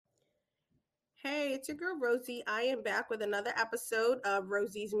Hey, it's your girl Rosey. I am back with another episode of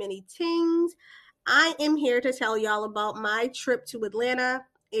Rosey's Mini Tings. I am here to tell y'all about my trip to Atlanta.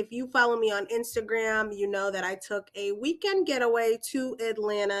 If you follow me on Instagram, you know that I took a weekend getaway to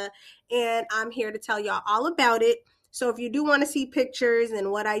Atlanta, and I'm here to tell y'all all about it. So if you do want to see pictures and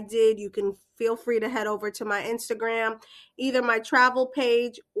what I did, you can feel free to head over to my Instagram, either my travel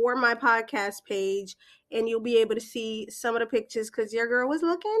page or my podcast page, and you'll be able to see some of the pictures because your girl was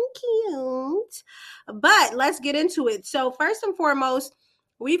looking cute. But let's get into it. So, first and foremost,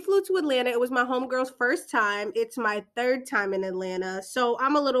 we flew to Atlanta. It was my homegirl's first time. It's my third time in Atlanta. So,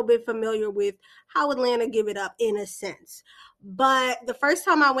 I'm a little bit familiar with how Atlanta give it up in a sense. But the first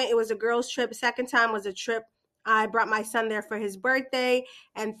time I went, it was a girls' trip. Second time was a trip. I brought my son there for his birthday.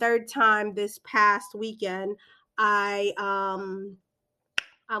 And third time this past weekend, I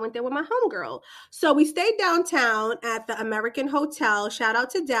went there with my homegirl. So we stayed downtown at the American Hotel. Shout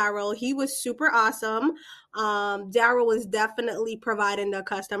out to Daryl. He was super awesome. Daryl was definitely providing the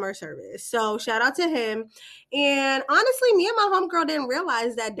customer service. So shout out to him. And honestly, me and my homegirl didn't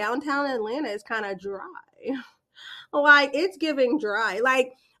realize that downtown Atlanta is kind of dry. Like it's giving dry.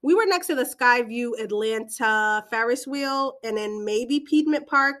 Like we were next to the Skyview Atlanta Ferris wheel and then maybe Piedmont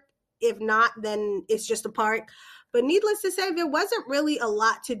Park. If not, then it's just a park. But needless to say, there wasn't really a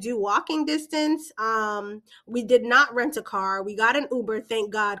lot to do walking distance. We did not rent a car. We got an Uber,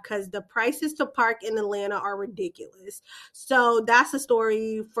 thank God, because the prices to park in Atlanta are ridiculous. So that's a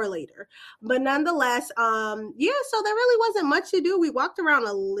story for later. But nonetheless, yeah, so there really wasn't much to do. We walked around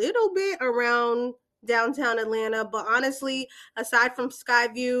a little bit around downtown Atlanta, but honestly, aside from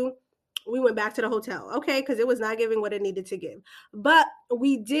Skyview, we went back to the hotel, okay, because it was not giving what it needed to give. But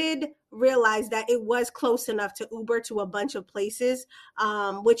we did realize that it was close enough to Uber to a bunch of places,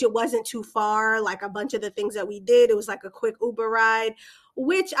 which it wasn't too far. Like a bunch of the things that we did, it was like a quick Uber ride,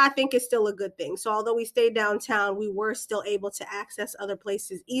 which I think is still a good thing. So although we stayed downtown, we were still able to access other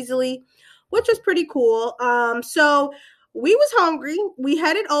places easily, which was pretty cool. So we was hungry. We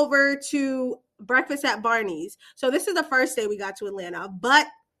headed over to breakfast at Barney's. So this is the first day we got to Atlanta, but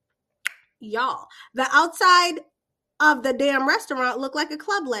y'all, the outside of the damn restaurant looked like a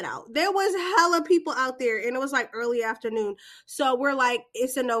club let out. There was hella people out there and it was like early afternoon. So we're like,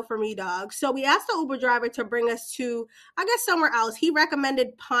 it's a no for me, dog. So we asked the Uber driver to bring us to, I guess, somewhere else. He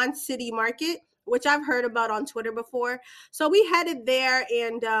recommended Pond City Market, which I've heard about on Twitter before. So we headed there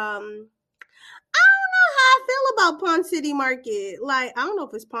and I don't know how I feel about Pond City Market. Like, I don't know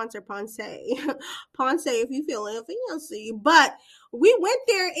if it's Ponce or Ponce. Ponce, if you feeling fancy. But we went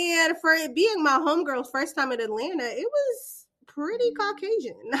there, and for it being my homegirl's first time in Atlanta, it was pretty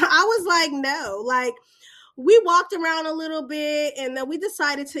Caucasian. I was like, no. Like, we walked around a little bit, and then we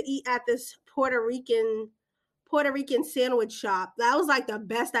decided to eat at this Puerto Rican sandwich shop. That was like the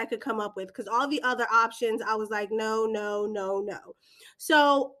best I could come up with because all the other options, I was like, no, no, no, no.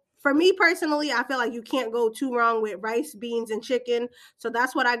 So for me personally, I feel like you can't go too wrong with rice, beans, and chicken. So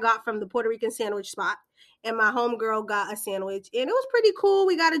that's what I got from the Puerto Rican sandwich spot. And my homegirl got a sandwich, and it was pretty cool.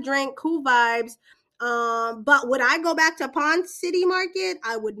 We got a drink, cool vibes. But would I go back to Pond City Market?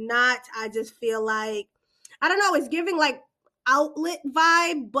 I would not. I just feel like I don't know. It's giving like outlet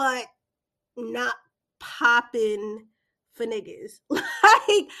vibe, but not popping for niggas. Like,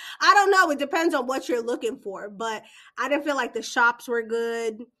 I don't know. It depends on what you're looking for, but I didn't feel like the shops were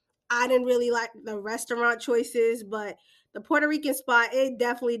good. I didn't really like the restaurant choices, but the Puerto Rican spot, it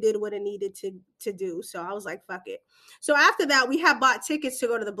definitely did what it needed to do. So I was like, fuck it. So after that, we had bought tickets to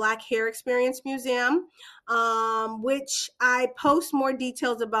go to the Black Hair Experience Museum, which I post more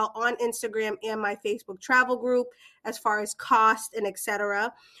details about on Instagram and my Facebook travel group as far as cost and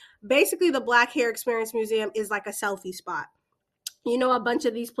etc. Basically, the Black Hair Experience Museum is like a selfie spot. You know, a bunch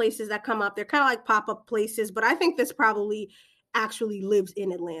of these places that come up, they're kind of like pop-up places, but I think this probably actually lives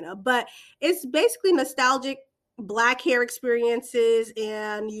in Atlanta. But it's basically nostalgic black hair experiences,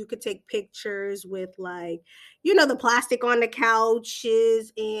 and you could take pictures with like, you know, the plastic on the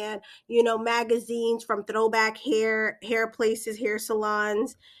couches and, you know, magazines from throwback hair places, hair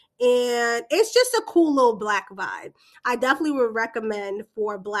salons. And it's just a cool little black vibe. I definitely would recommend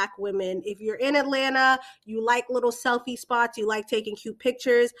for black women. If you're in Atlanta, you like little selfie spots, you like taking cute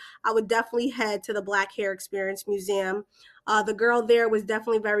pictures, I would definitely head to the Black Hair Experience Museum. The girl there was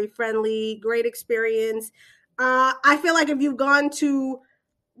definitely very friendly, great experience. I feel like if you've gone to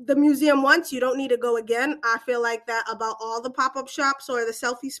the museum once, you don't need to go again. I feel like that about all the pop-up shops or the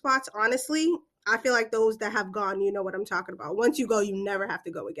selfie spots, honestly. I feel like those that have gone, you know what I'm talking about. Once you go, you never have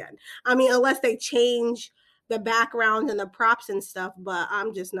to go again. I mean, unless they change the background and the props and stuff, but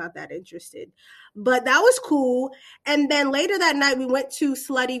I'm just not that interested. But that was cool. And then later that night, we went to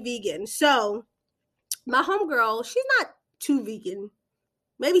Slutty Vegan. So My homegirl, she's not too vegan.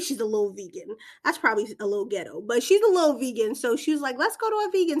 Maybe she's a little vegan. That's probably a little ghetto, but she's a little vegan. So she was like, let's go to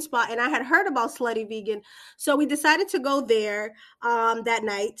a vegan spot. And I had heard about Slutty Vegan. So we decided to go there that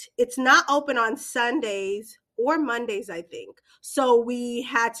night. It's not open on Sundays or Mondays, I think. So we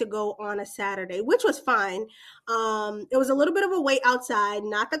had to go on a Saturday, which was fine. It was a little bit of a wait outside,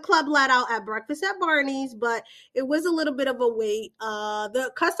 not the club let out at Breakfast at Barney's, but it was a little bit of a wait.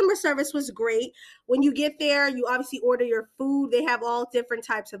 The customer service was great. When you get there, you obviously order your food. They have all different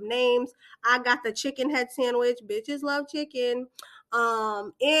types of names. I got the chicken head sandwich. Bitches love chicken.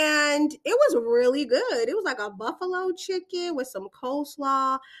 And it was really good. It was like a buffalo chicken with some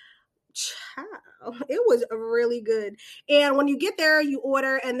coleslaw. Child, it was really good. And when you get there, you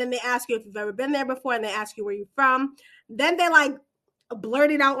order, and then they ask you if you've ever been there before, and they ask you where you're from. Then they like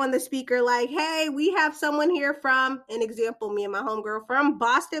blurted out on the speaker like, hey, we have someone here from, an example, me and my homegirl from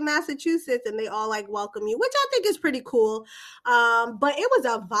Boston, Massachusetts, and they all like welcome you, which I think is pretty cool. But it was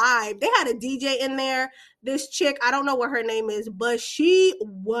a vibe. They had a DJ in there. This chick, I don't know what her name is, but she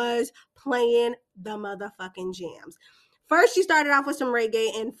was playing the motherfucking jams. First, she started off with some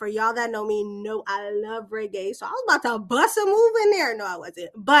reggae, and for y'all that know me, know I love reggae. So I was about to bust a move in there. No, I wasn't,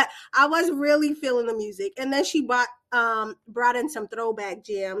 but I was really feeling the music. And then she brought in some throwback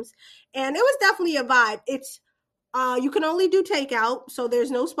jams, and it was definitely a vibe. It's you can only do takeout, so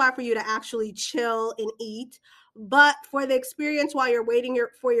there's no spot for you to actually chill and eat. But for the experience while you're waiting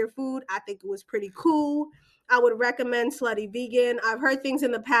for your food, I think it was pretty cool. I would recommend Slutty Vegan. I've heard things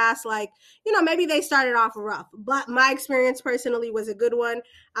in the past like, maybe they started off rough, but my experience personally was a good one.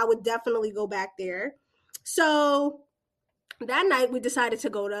 I would definitely go back there. So that night we decided to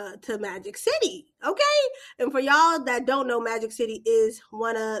go to Magic City. Okay. And for y'all that don't know, Magic City is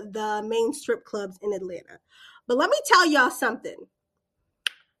one of the main strip clubs in Atlanta. But let me tell y'all something.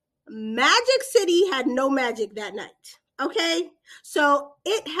 Magic City had no magic that night. Okay. So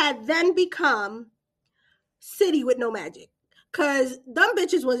it had then become City with no magic. Cause them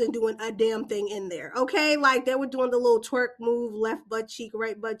bitches wasn't doing a damn thing in there, okay? Like they were doing the little twerk move, left butt cheek,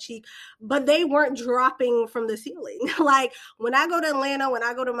 right butt cheek, but they weren't dropping from the ceiling. Like when I go to Atlanta, when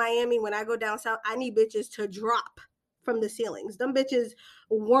I go to Miami, when I go down south, I need bitches to drop from the ceilings. Them bitches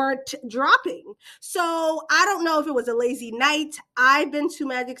weren't dropping. So I don't know if it was a lazy night. I've been to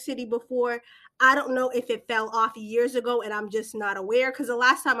Magic City before. I don't know if it fell off years ago and I'm just not aware. Cause the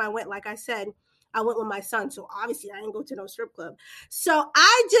last time I went, like I said, I went with my son, so obviously I didn't go to no strip club. So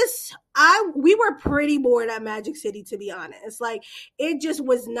we were pretty bored at Magic City, to be honest. Like it just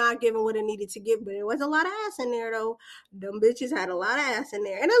was not giving what it needed to give, but it was a lot of ass in there though. Them bitches had a lot of ass in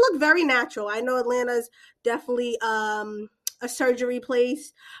there, and it looked very natural. I know Atlanta's definitely a surgery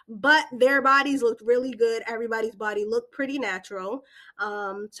place, but their bodies looked really good. Everybody's body looked pretty natural.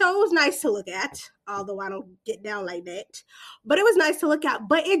 So it was nice to look at, although I don't get down like that. But it was nice to look at,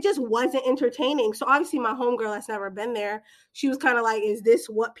 but it just wasn't entertaining. So obviously my homegirl that's never been there, she was kind of like, is this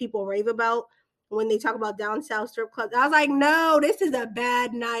what people rave about when they talk about down south strip clubs? I was like, no, this is a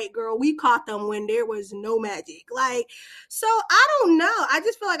bad night, girl. We caught them when there was no magic. Like, so I don't know. I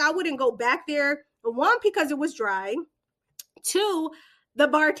just feel like I wouldn't go back there. One, because it was dry. Two, the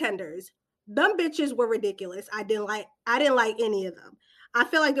bartenders. Them bitches were ridiculous. I didn't like any of them. I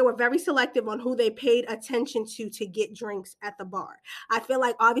feel like they were very selective on who they paid attention to get drinks at the bar. I feel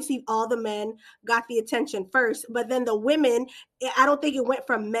like obviously all the men got the attention first, but then the women, I don't think it went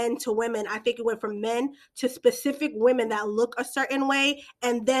from men to women. I think it went from men to specific women that look a certain way.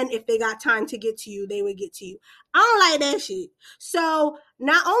 And then if they got time to get to you, they would get to you. I don't like that shit. So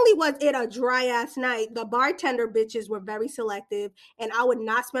not only was it a dry ass night, the bartender bitches were very selective, and I would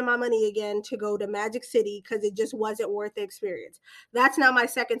not spend my money again to go to Magic City because it just wasn't worth the experience. That's now my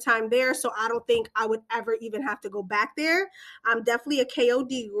second time there, so I don't think I would ever even have to go back there. I'm definitely a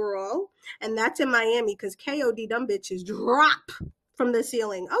KOD girl, and that's in Miami because KOD, them bitches drop from the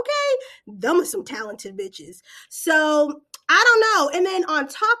ceiling. Okay, them are some talented bitches. So I don't know. And then on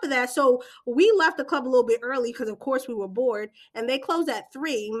top of that, so we left the club a little bit early because, of course, we were bored. And they closed at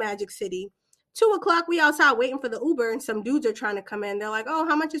 3, Magic City. 2:00, we outside waiting for the Uber, and some dudes are trying to come in. They're like, oh,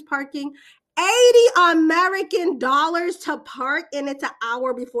 how much is parking? 80 American dollars to park, and it's an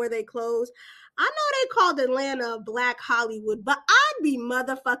hour before they close. I know they called Atlanta Black Hollywood, but I'd be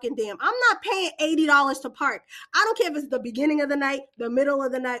motherfucking damn. I'm not paying $80 to park. I don't care if it's the beginning of the night, the middle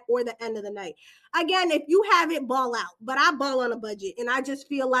of the night, or the end of the night. Again, if you have it, ball out. But I ball on a budget, and I just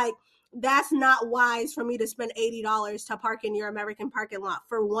feel like that's not wise for me to spend $80 to park in your American parking lot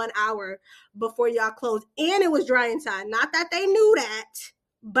for 1 hour before y'all close. And it was dry inside. Not that they knew that,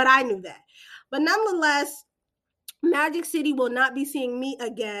 but I knew that. But nonetheless, Magic City will not be seeing me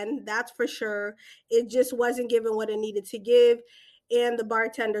again. That's for sure. It just wasn't given what it needed to give. And the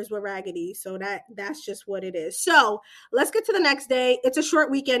bartenders were raggedy. So that's just what it is. So let's get to the next day. It's a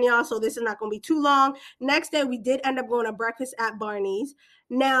short weekend, y'all. So this is not gonna be too long. Next day, we did end up going to breakfast at Barney's.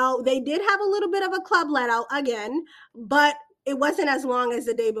 Now they did have a little bit of a club let out again, but it wasn't as long as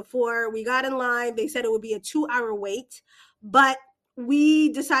the day before. We got in line. They said it would be a 2 hour wait, but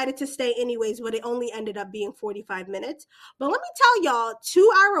we decided to stay anyways, but it only ended up being 45 minutes. But let me tell y'all,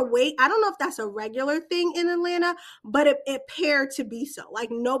 2 hour wait, I don't know if that's a regular thing in Atlanta, but it appeared to be so. Like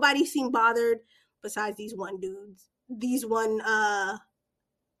nobody seemed bothered besides these one dudes. This one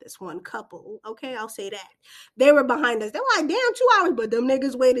couple, okay, I'll say that. They were behind us. They were like, damn, 2 hours, but them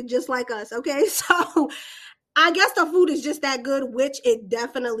niggas waited just like us, okay? So I guess the food is just that good, which it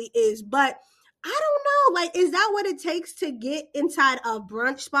definitely is. But I don't know, like, is that what it takes to get inside a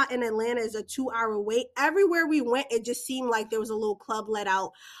brunch spot in Atlanta? Is a 2 hour wait? Everywhere we went, it just seemed like there was a little club let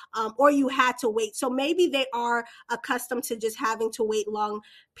out, or you had to wait. So maybe they are accustomed to just having to wait long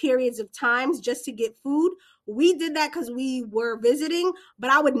periods of times just to get food. We did that because we were visiting, but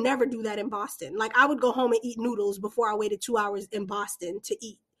I would never do that in Boston. Like, I would go home and eat noodles before I waited 2 hours in Boston to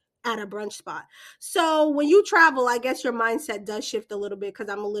eat at a brunch spot. So when you travel, I guess your mindset does shift a little bit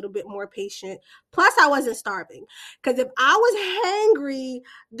because I'm a little bit more patient. Plus, I wasn't starving. Because if I was hangry,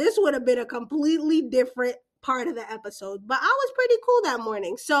 this would have been a completely different part of the episode. But I was pretty cool that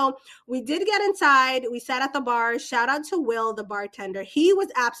morning. So we did get inside. We sat at the bar. Shout out to Will, the bartender. He was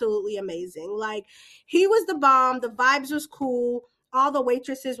absolutely amazing. Like, he was the bomb. The vibes was cool. All the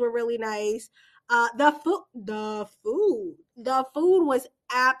waitresses were really nice. The food was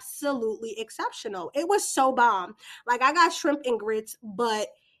absolutely exceptional. It was so bomb. Like, I got shrimp and grits, but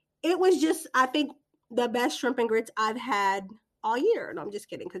it was just, I think, the best shrimp and grits I've had all year. No, I'm just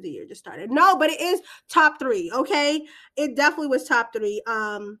kidding because the year just started. No, but it is top three. Okay, it definitely was top three.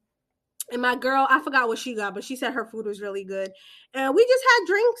 And my girl, I forgot what she got, but she said her food was really good. And we just had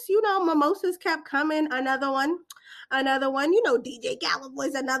drinks, mimosas kept coming. Another one. DJ Khaled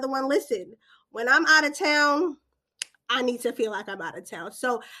was another one. Listen, when I'm out of town, I need to feel like I'm out of town.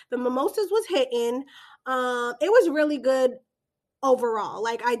 So the mimosas was hitting. It was really good overall.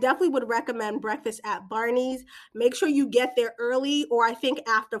 Like, I definitely would recommend breakfast at Barney's. Make sure you get there early, or I think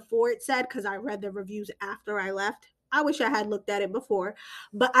after 4, it said, because I read the reviews after I left. I wish I had looked at it before,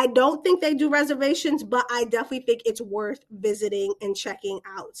 but I don't think they do reservations, but I definitely think it's worth visiting and checking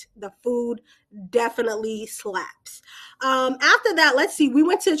out. The food definitely slaps. After that, let's see, we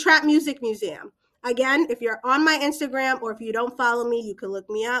went to the Trap Music Museum. Again, if you're on my Instagram or if you don't follow me, you can look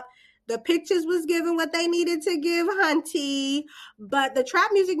me up. The pictures was given what they needed to give, hunty. But the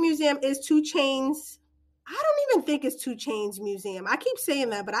Trap Music Museum is 2 Chainz. I don't even think it's 2 Chainz Museum. I keep saying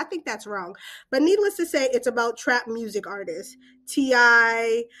that, but I think that's wrong. But needless to say, it's about trap music artists.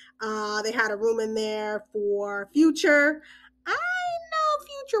 T.I., they had a room in there for Future. I know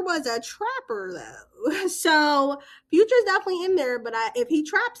Future was a trapper, though. So Future's definitely in there, but if he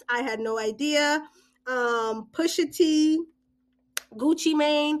traps, I had no idea. Pusha T, Gucci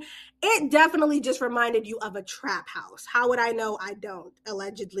Mane, it definitely just reminded you of a trap house. How would I know? I don't.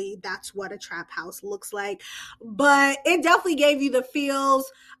 Allegedly, that's what a trap house looks like. But it definitely gave you the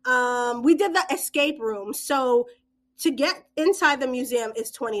feels. We did the escape room. So to get inside the museum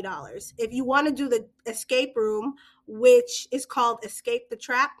is $20. If you want to do the escape room, which is called Escape the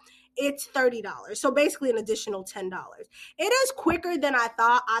Trap, it's $30. So basically an additional $10. It is quicker than I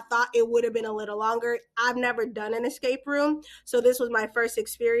thought. I thought it would have been a little longer. I've never done an escape room, so this was my first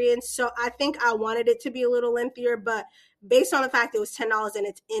experience. So I think I wanted it to be a little lengthier, but based on the fact it was $10 and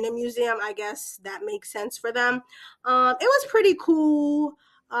it's in a museum, I guess that makes sense for them. It was pretty cool.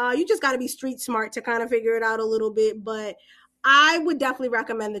 You just got to be street smart to kind of figure it out a little bit, but I would definitely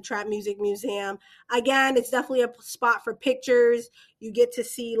recommend the Trap Music Museum. Again, it's definitely a spot for pictures. You get to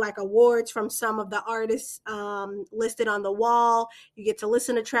see like awards from some of the artists listed on the wall. You get to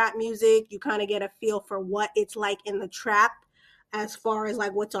listen to trap music. You kind of get a feel for what it's like in the trap as far as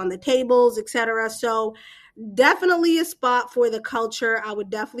like what's on the tables, etc. So definitely a spot for the culture. I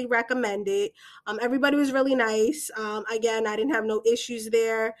would definitely recommend it. Everybody was really nice. Again, I didn't have no issues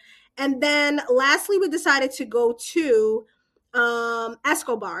there. And then lastly, we decided to go to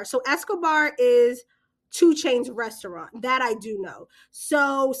Escobar. So Escobar is 2 Chainz restaurant. That I do know.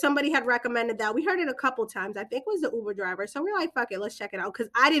 So somebody had recommended that. We heard it a couple times. I think it was the Uber driver. So we're like, fuck it, let's check it out. Because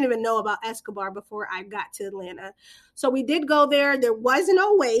I didn't even know about Escobar before I got to Atlanta. So we did go there. There was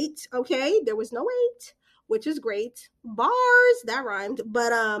no wait. Okay. There was no wait, which is great. Bars, that rhymed.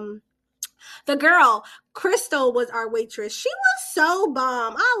 But The girl, Crystal, was our waitress. She was so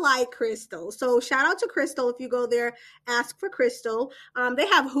bomb. I like Crystal. So shout out to Crystal. If you go there, ask for Crystal. They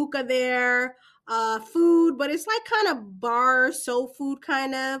have hookah there, food, but it's like kind of bar soul food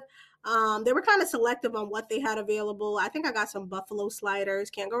kind of. They were kind of selective on what they had available. I think I got some buffalo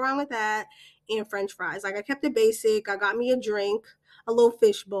sliders. Can't go wrong with that. And French fries. Like I kept it basic. I got me a drink, a little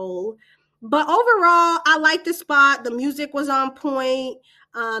fish bowl. But overall, I liked the spot. The music was on point.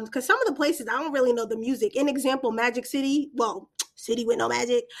 Because some of the places I don't really know the music. In example, Magic City, well, city with no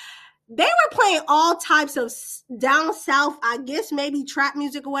magic. They were playing all types of down south, I guess maybe trap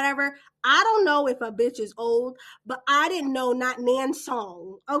music or whatever. I don't know if a bitch is old, but I didn't know not Nan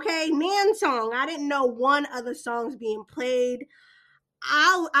song. Okay, Nan song. I didn't know one of the songs being played.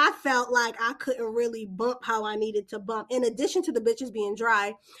 I felt like I couldn't really bump how I needed to bump. In addition to the bitches being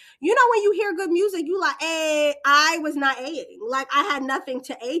dry, you know when you hear good music, you like, hey, I was not A-ing. Like I had nothing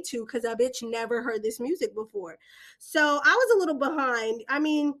to A to because a bitch never heard this music before. So I was a little behind. I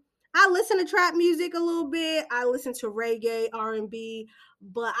mean, I listen to trap music a little bit. I listen to reggae, R&B,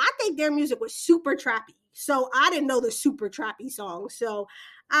 but I think their music was super trappy. So I didn't know the super trappy songs. So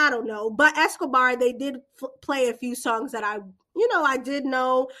I don't know. But Escobar, they did play a few songs that I did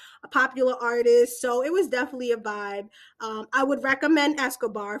know, a popular artist, so it was definitely a vibe. I would recommend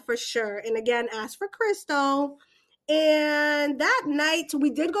Escobar for sure. And again, ask for Crystal. And that night, we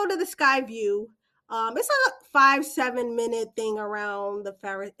did go to the Sky View. It's a 5-7 minute thing around the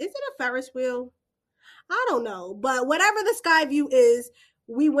Ferris. Is it a Ferris wheel? I don't know, but whatever the Sky View is,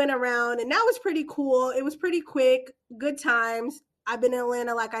 we went around and that was pretty cool. It was pretty quick, good times. I've been in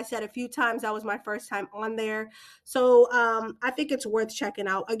Atlanta, like I said, a few times. That was my first time on there. So I think it's worth checking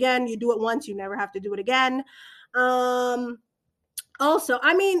out. Again, you do it once, you never have to do it again. Um, Also,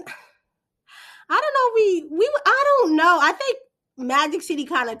 I mean, I don't know. I don't know. I think Magic City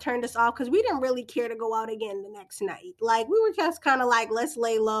kind of turned us off because we didn't really care to go out again the next night. Like we were just kind of like, let's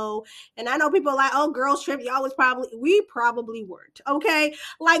lay low. And I know people are like, oh, girls trip. We probably weren't. Okay,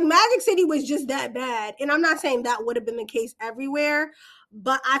 like Magic City was just that bad. And I'm not saying that would have been the case everywhere,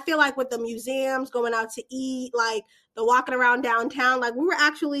 but I feel like with the museums, going out to eat, like the walking around downtown, like we were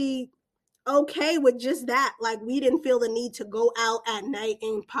actually okay with just that. Like we didn't feel the need to go out at night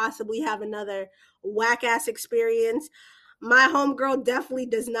and possibly have another whack ass experience. My homegirl definitely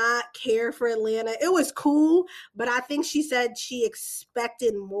does not care for Atlanta. It was cool, but I think she said she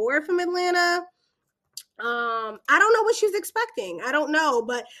expected more from Atlanta. I don't know what she's expecting. I don't know,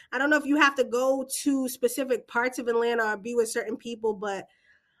 but I don't know if you have to go to specific parts of Atlanta or be with certain people, but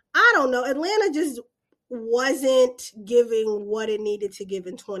I don't know. Atlanta just wasn't giving what it needed to give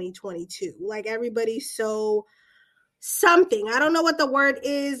in 2022. Like everybody's so something. I don't know what the word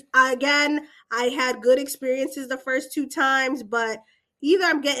is. Again, I had good experiences the first two times, but either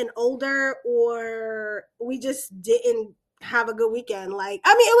I'm getting older or we just didn't have a good weekend. Like,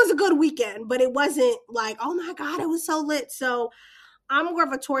 I mean, it was a good weekend, but it wasn't like, oh my God, it was so lit. So I'm more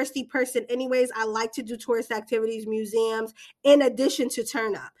of a touristy person anyways. I like to do tourist activities, museums, in addition to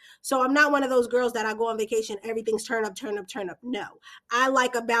turn up. So I'm not one of those girls that I go on vacation, everything's turn up, turn up, turn up. No, I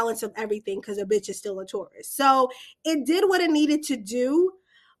like a balance of everything because a bitch is still a tourist. So it did what it needed to do.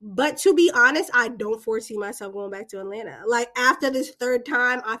 But to be honest, I don't foresee myself going back to Atlanta. Like after this third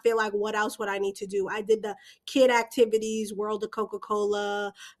time, I feel like what else would I need to do? I did the kid activities, World of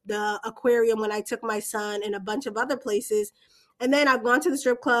Coca-Cola, the aquarium when I took my son, and a bunch of other places. And then I've gone to the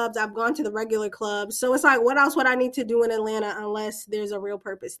strip clubs, I've gone to the regular clubs. So it's like, what else would I need to do in Atlanta unless there's a real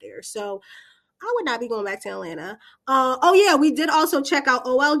purpose there? So I would not be going back to Atlanta. Oh yeah, we did also check out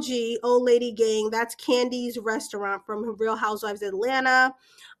OLG, Old Lady Gang. That's Candy's restaurant from Real Housewives of Atlanta.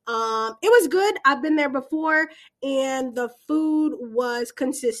 It was good. I've been there before, and the food was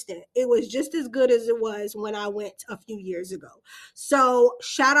consistent. It was just as good as it was when I went a few years ago. So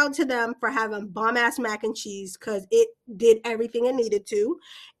shout out to them for having bomb ass mac and cheese because it did everything it needed to.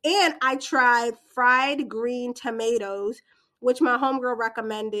 And I tried fried green tomatoes, which my homegirl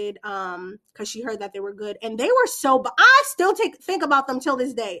recommended because she heard that they were good, and they were so. But I still think about them till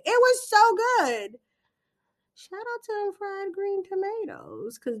this day. It was so good. Shout out to them fried green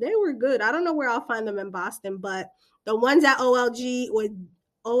tomatoes because they were good. I don't know where I'll find them in Boston, but the ones at OLG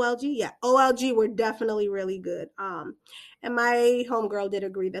were definitely really good. And my homegirl did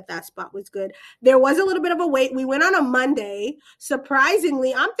agree that that spot was good. There was a little bit of a wait. We went on a Monday.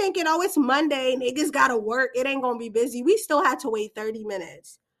 Surprisingly, I'm thinking, oh, it's Monday. Niggas got to work. It ain't going to be busy. We still had to wait 30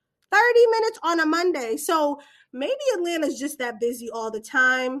 minutes. 30 minutes on a Monday. So maybe Atlanta's just that busy all the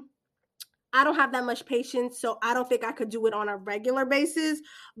time. I don't have that much patience, so I don't think I could do it on a regular basis.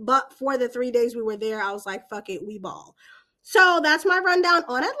 But for the 3 days we were there, I was like, fuck it, we ball. So that's my rundown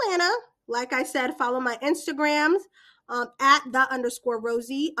on Atlanta. Like I said, follow my Instagrams at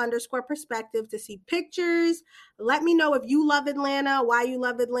 _Rosey_perspective to see pictures. Let me know if you love Atlanta, why you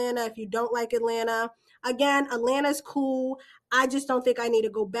love Atlanta, if you don't like Atlanta. Again, Atlanta's cool. I just don't think I need to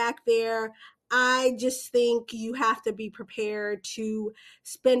go back there. I just think you have to be prepared to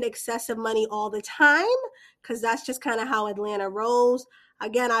spend excessive money all the time because that's just kind of how Atlanta rolls.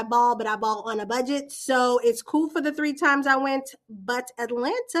 Again, I ball, but I ball on a budget. So it's cool for the 3 times I went, but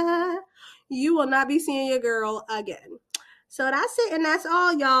Atlanta, you will not be seeing your girl again. So that's it, and that's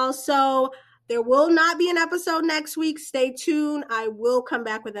all, y'all. So there will not be an episode next week. Stay tuned. I will come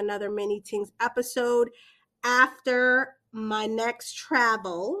back with another mini tingz episode after my next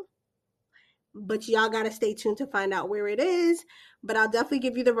travel. But y'all got to stay tuned to find out where it is. But I'll definitely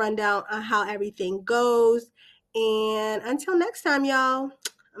give you the rundown on how everything goes. And until next time, y'all,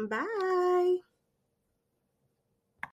 bye.